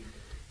CD.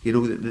 You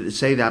know, they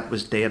say that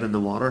was dead in the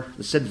water.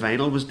 They said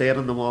vinyl was dead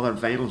in the water.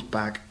 Vinyl's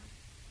back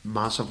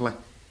massively.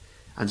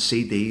 And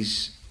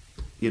CDs,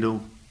 you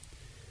know,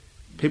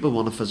 People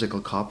want a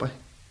physical copy.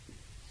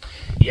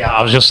 Yeah,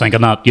 I was just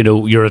thinking that, you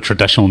know, you're a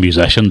traditional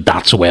musician.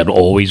 That's the way it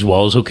always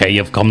was. Okay,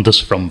 you've come to,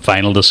 from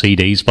vinyl to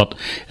CDs, but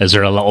is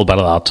there a little bit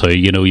of that too?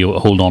 You know, you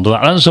hold on to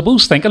that. And I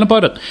suppose thinking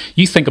about it,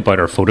 you think about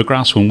our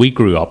photographs. When we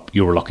grew up,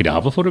 you were lucky to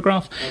have a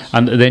photograph. Yes.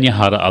 And then you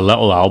had a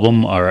little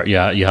album, or you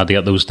had to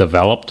get those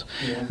developed.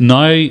 Yeah.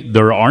 Now,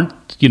 there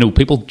aren't, you know,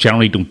 people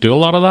generally don't do a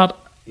lot of that.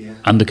 Yeah.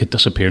 And they could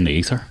disappear in the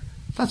ether.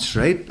 That's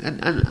right.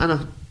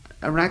 And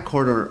a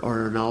record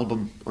or an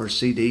album or a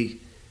CD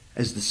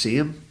is the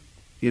same.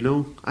 You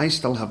know, I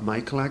still have my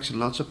collection.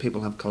 Lots of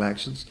people have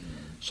collections.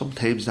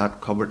 Sometimes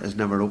that cupboard is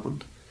never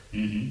opened,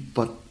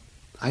 but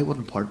I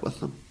wouldn't part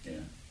with them.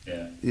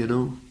 Yeah. You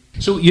know.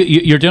 So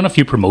you're doing a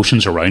few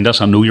promotions around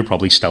us. I know you're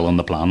probably still on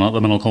the plan at the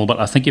minute, but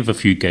I think you have a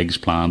few gigs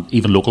planned,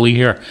 even locally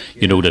here.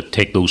 You know, to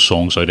take those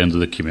songs out into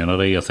the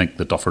community. I think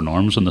the Duffer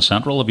Norms in the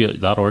Central. Have you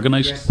that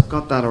organised? Yes, I've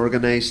got that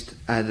organised.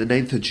 The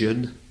 9th of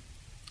June.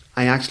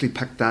 I actually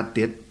picked that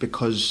date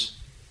because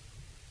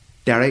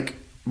Derek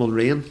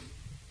Mulrain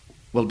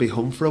will be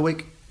home for a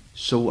week,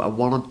 so I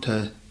wanted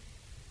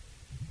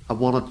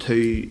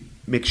to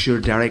make sure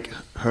Derek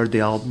heard the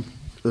album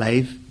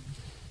live,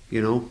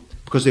 you know,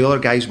 because the other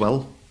guys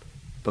will,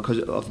 because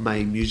of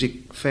my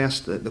music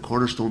fest. The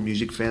Cornerstone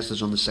Music Fest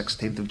is on the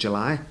 16th of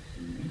July,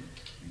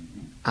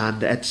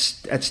 and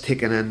it's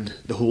taken in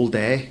the whole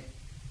day,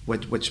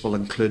 which will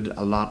include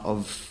a lot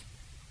of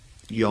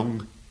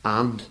young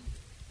and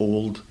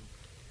old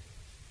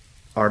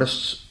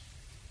artists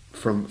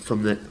from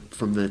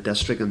the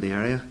district and the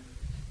area.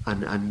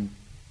 And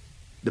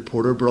the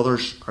Porter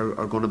brothers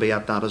are going to be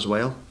at that as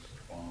well.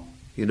 Wow.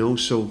 You know,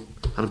 so,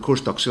 and of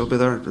course Duxie will be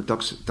there.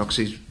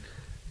 Duxie's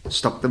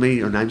stuck to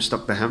me, and I'm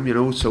stuck to him, you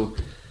know, so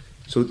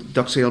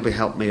Duxie will be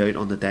helping me out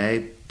on the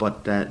day,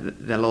 but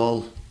they'll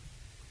all,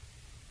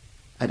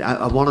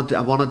 I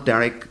wanted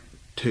Derek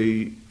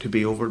to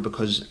be over,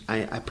 because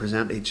I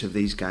present each of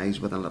these guys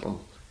with a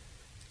little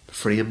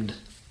framed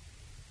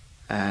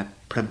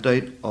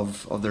printout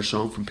of their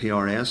song from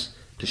PRS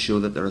to show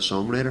that they're a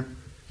songwriter.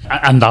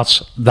 And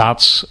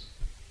that's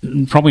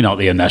probably not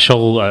the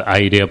initial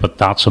idea, but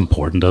that's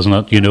important, isn't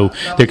it? You know,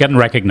 they're getting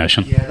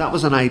recognition. Yeah, that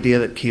was an idea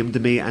that came to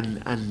me,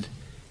 and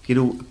you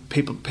know,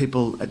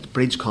 people it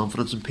breeds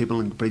confidence in people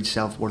and breeds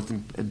self-worth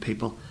in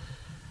people,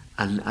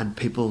 and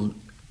people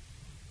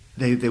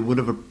they would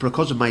have,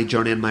 because of my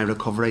journey and my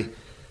recovery,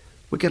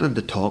 we get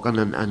into talking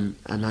and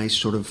I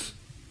sort of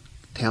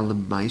tell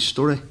them my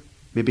story,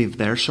 maybe if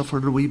they're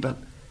suffering a wee bit,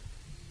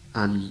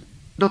 and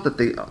not that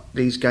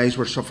these guys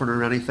were suffering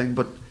or anything,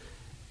 but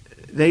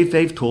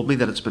they've told me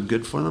that it's been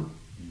good for them,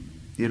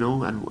 you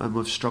know, and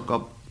we've struck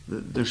up.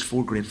 There's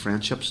 4 great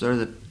friendships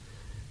there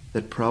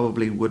that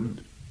probably wouldn't.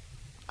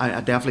 I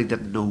definitely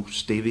didn't know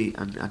Stevie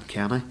and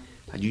Kenny.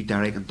 I knew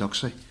Derek and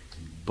Duxie,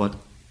 but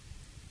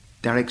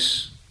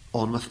Derek's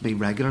on with me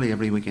regularly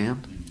every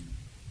weekend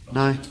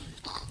now,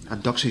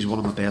 and Duxie's one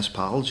of my best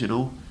pals, you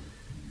know.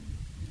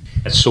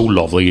 It's so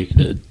lovely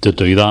to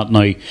do that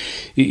now.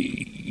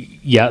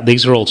 Yeah,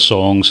 these are all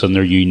songs and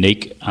they're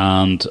unique,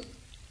 and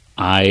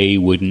I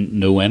wouldn't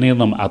know any of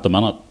them at the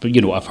minute. But,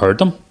 you know, I've heard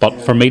them,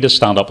 but for me to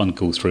stand up and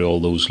go through all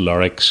those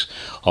lyrics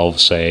of,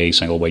 say,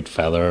 Single White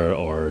Feather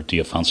or Do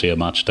You Fancy a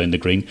Match Down the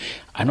Green,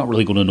 I'm not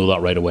really going to know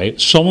that right away.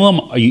 Some of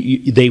them,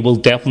 they will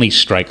definitely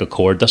strike a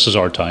chord. This is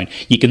our town.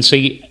 You can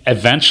see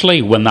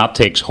eventually when that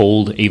takes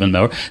hold even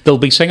more, they'll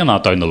be singing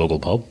that down the local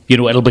pub. You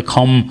know, it'll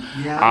become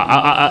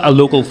a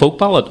local folk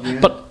ballad. Yeah.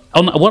 But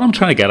what I'm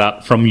trying to get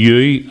at from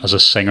you as a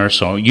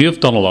singer-songwriter,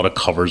 you've done a lot of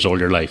covers all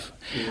your life.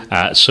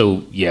 Yeah.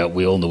 So, yeah,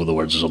 we all know the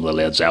words of some of the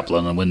Led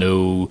Zeppelin, and we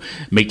know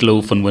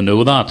Meatloaf, and we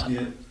know that.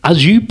 Yeah.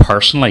 As you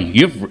personally,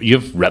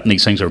 you've written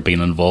these things or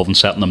been involved in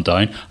setting them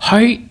down,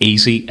 how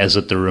easy is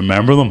it to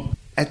remember them?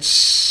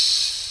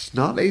 It's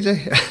not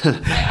easy.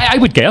 I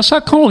would guess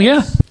that, Conal,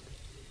 yeah.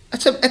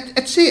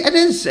 It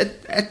is.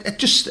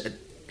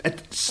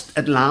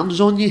 It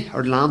lands on you,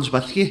 or lands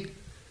with you.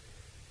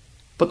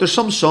 But there's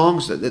some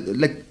songs that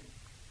like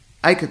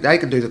I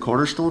could do the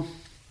Cornerstone,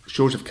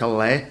 Shores of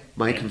Killyleagh,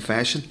 My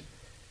Confession,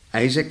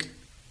 Isaac,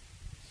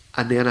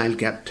 and then I'll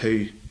get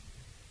to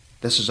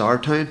This Is Our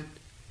Town,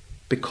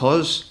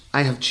 because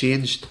I have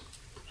changed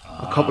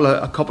a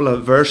couple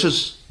of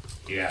verses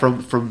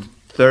from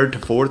third to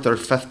fourth or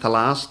fifth to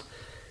last.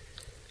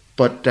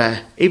 But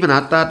even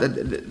at that,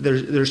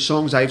 there's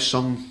songs I've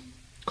sung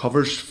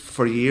covers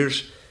for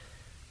years,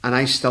 and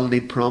I still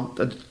need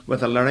prompted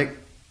with a lyric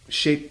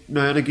sheet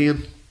now and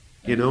again,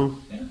 you know.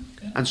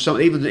 And so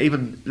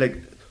even like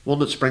one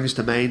that springs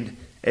to mind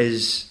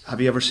is,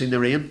 have you ever seen the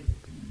rain?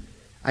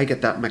 I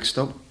get that mixed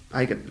up.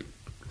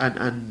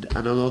 And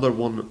another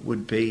one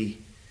would be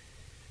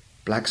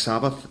Black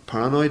Sabbath,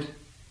 Paranoid.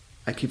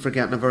 I keep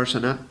forgetting a verse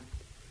in it,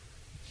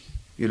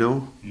 you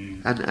know.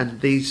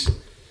 And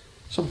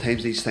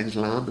sometimes these things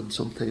land and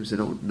sometimes they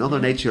don't. Another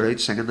night you're out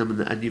singing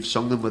them and you've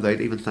sung them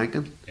without even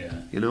thinking,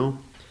 you know.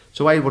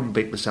 So I wouldn't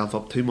beat myself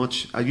up too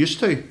much. I used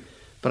to,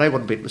 but I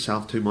wouldn't beat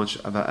myself too much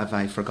if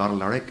I forgot a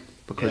lyric,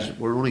 because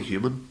we're only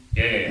human.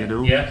 Yeah.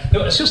 No,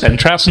 it's just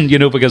interesting,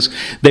 because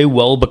they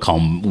will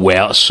become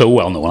so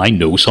well known. I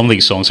know some of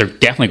these songs are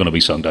definitely going to be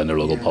sung down their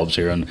local pubs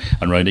here and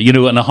around it.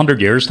 In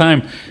 100 years'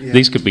 time,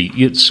 these could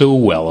be so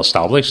well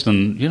established.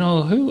 And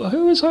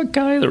who is that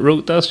guy that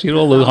wrote this?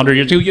 100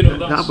 years ago.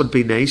 That would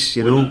be nice,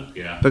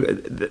 Yeah.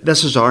 But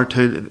this is our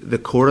town. The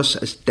chorus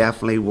is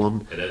definitely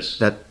one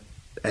that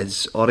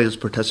is audience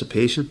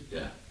participation.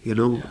 Yeah.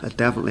 It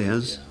definitely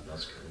is. Yeah,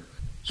 that's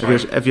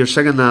cool. If you're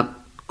singing that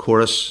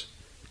chorus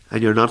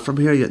and you're not from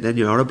here, then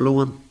you are a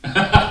blow-in.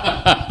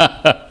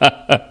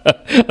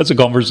 That's a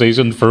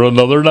conversation for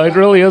another night,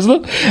 really,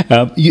 isn't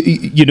it?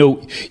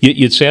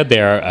 You'd said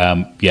there,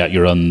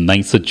 you're on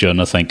 9th of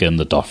June, I think, in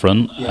the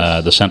Dufferin,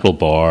 the Central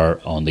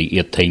Bar on the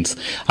 18th.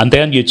 And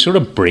then you'd sort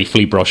of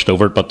briefly brushed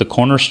over it, but the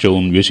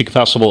Cornerstone Music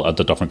Festival at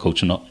the Dufferin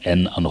Coach Inn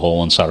and Hall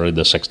on Saturday,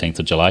 the 16th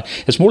of July.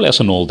 It's more or less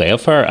an all-day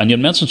affair. And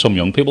you'd mentioned some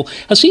young people.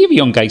 I see a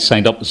young guy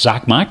signed up,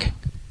 Zach Mack.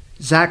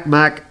 Zach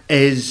Mack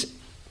is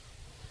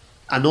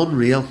an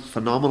unreal,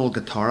 phenomenal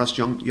guitarist,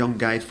 young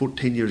guy,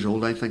 14 years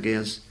old, I think he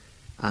is,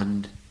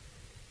 and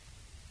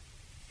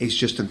he's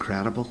just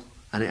incredible.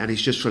 And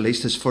he's just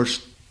released his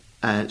first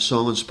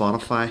song on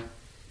Spotify.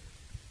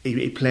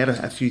 He played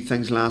a few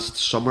things last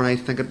summer, I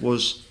think it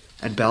was,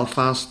 in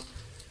Belfast,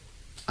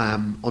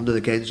 under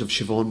the guidance of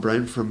Siobhan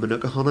Brown from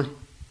Manuka Honey,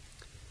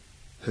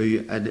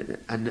 who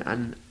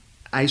and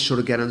I sort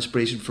of get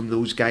inspiration from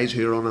those guys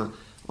who are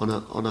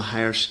on a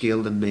higher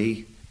scale than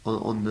me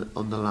on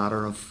the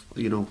ladder of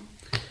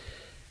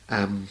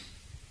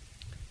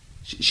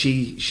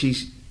she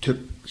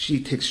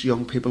takes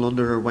young people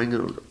under her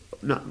wing.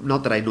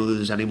 Not that I know that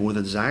there's any more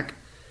than Zach,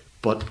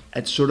 but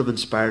it sort of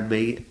inspired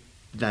me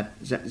that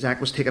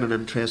Zach was taking an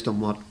interest in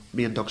what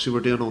me and Duxie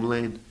were doing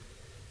online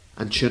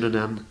and tuning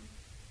in,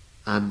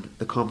 and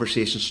the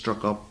conversation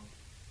struck up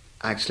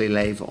actually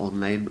live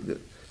online.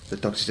 The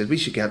Duxie said we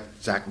should get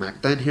Zach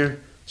Mack down here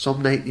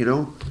some night,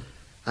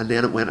 and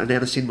then it went, and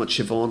then I seen what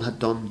Siobhan had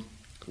done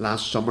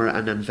last summer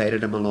and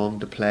invited him along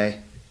to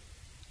play.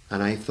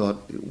 And I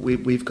thought,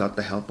 we've got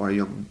to help our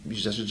young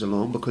musicians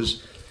along,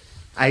 because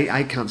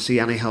I can't see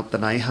any help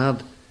that I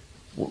had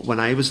when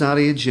I was that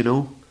age,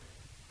 I'm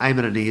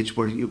at an age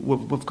where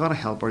we've got to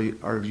help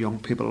our young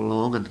people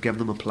along and give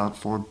them a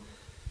platform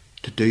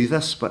to do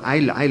this. But I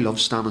love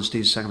standing on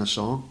stage singing a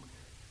song.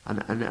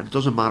 And it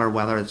doesn't matter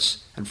whether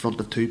it's in front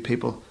of 2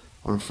 people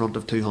or in front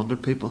of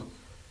 200 people.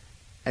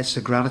 It's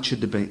a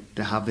gratitude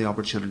to have the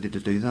opportunity to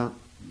do that,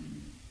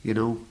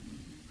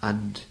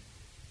 and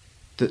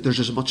there's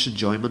as much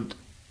enjoyment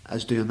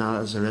as doing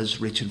that as there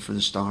is reaching for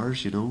the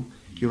stars.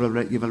 You've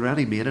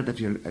already made it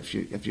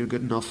if you're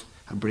good enough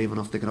and brave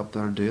enough to get up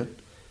there and do it.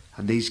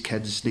 And these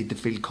kids need to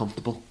feel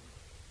comfortable,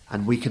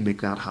 and we can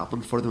make that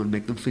happen for them and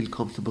make them feel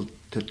comfortable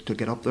to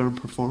get up there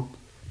and perform.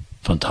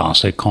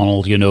 Fantastic,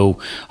 Conal.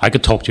 I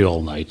could talk to you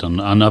all night,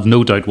 and I've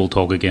no doubt we'll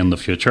talk again in the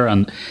future.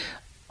 And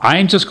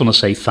I'm just going to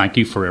say thank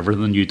you for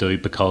everything you do,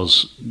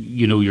 because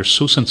you're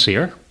so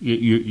sincere.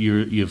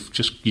 You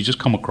just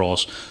come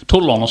across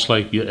total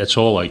honesty. It's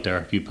all out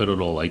there. You put it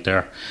all out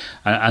there,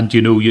 and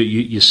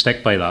you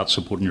stick by that,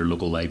 supporting your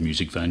local live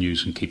music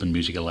venues and keeping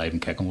music alive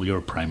and kicking. Well, you're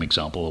a prime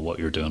example of what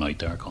you're doing out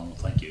there, Conal.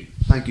 Thank you.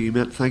 Thank you,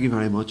 mate. Thank you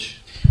very much.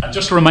 And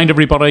just to remind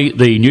everybody,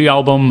 the new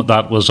album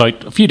that was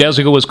out a few days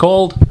ago is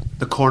called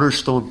The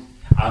Cornerstone,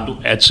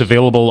 and it's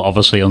available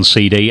obviously on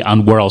CD.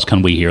 And where else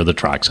can we hear the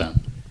tracks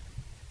in?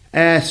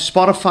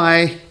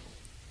 Spotify,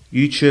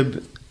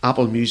 YouTube,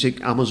 Apple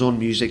Music, Amazon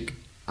Music,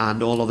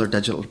 and all other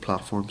digital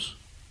platforms.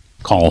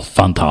 Conal,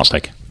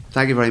 fantastic.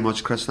 Thank you very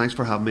much, Chris. Thanks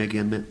for having me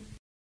again, mate.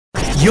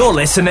 You're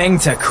listening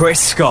to Chris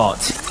Scott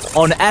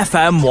on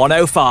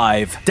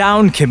FM105,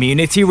 Down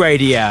Community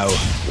Radio.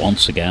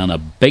 Once again, a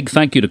big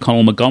thank you to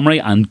Conal Montgomery,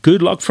 and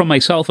good luck from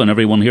myself and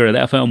everyone here at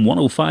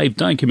FM105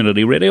 Down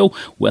Community Radio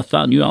with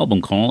that new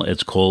album, Conal.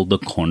 It's called The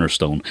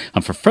Cornerstone.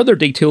 And for further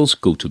details,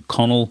 go to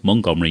Conal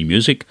Montgomery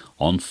Music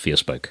on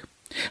Facebook.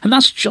 And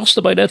that's just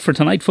about it for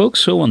tonight, folks.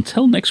 So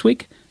until next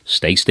week,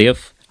 stay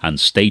safe and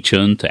stay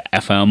tuned to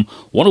FM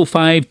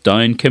 105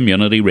 Down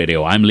Community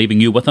Radio. I'm leaving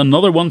you with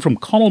another one from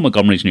Conal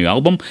Montgomery's new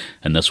album,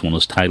 and this one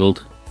is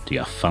titled Do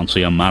You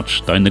Fancy a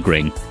Match Down the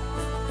Green?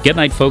 Good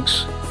night,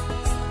 folks.